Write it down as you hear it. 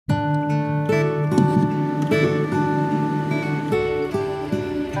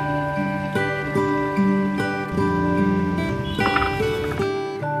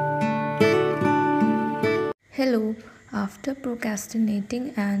After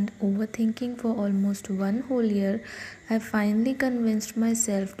procrastinating and overthinking for almost one whole year, I finally convinced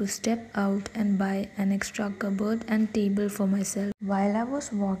myself to step out and buy an extra cupboard and table for myself. While I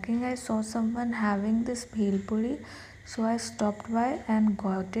was walking, I saw someone having this bhel puri, so I stopped by and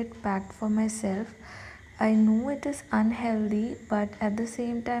got it packed for myself. I know it is unhealthy, but at the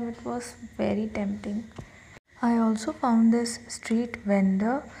same time, it was very tempting. I also found this street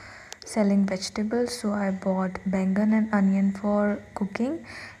vendor selling vegetables, so I bought bangan and onion for cooking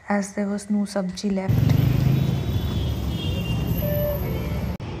as there was no sabji left.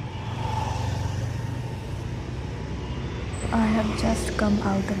 I have just come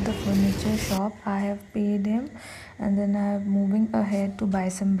out of the furniture shop. I have paid him and then I am moving ahead to buy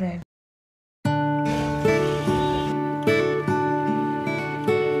some bread.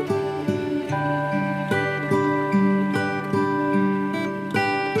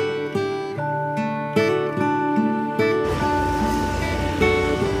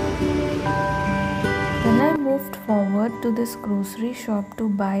 Then I moved forward to this grocery shop to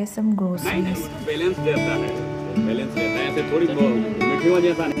buy some groceries.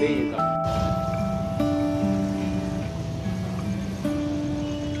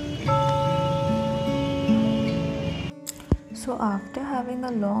 So after having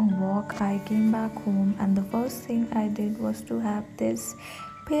a long walk, I came back home and the first thing I did was to have this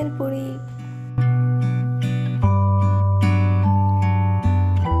bhel puri.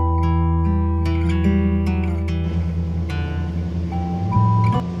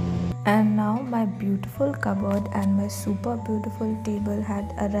 And now my beautiful cupboard and my super beautiful table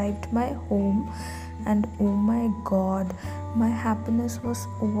had arrived my home, and oh my god, my happiness was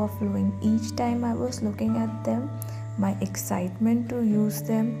overflowing. Each time I was looking at them, my excitement to use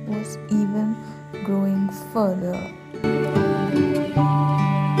them was even growing further.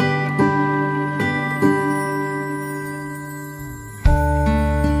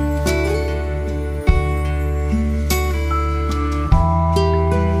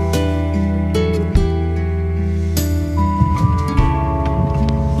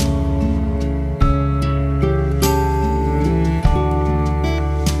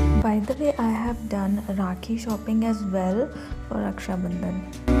 By the way, I have done Rakhi shopping as well for Raksha Bandhan.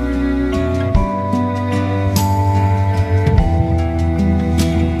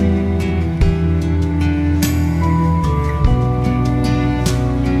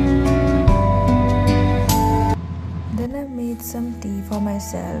 Then I made some tea for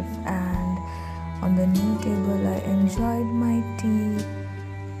myself, and on the new table I enjoyed my tea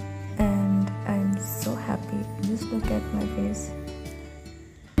and I'm so happy. Just look at my face.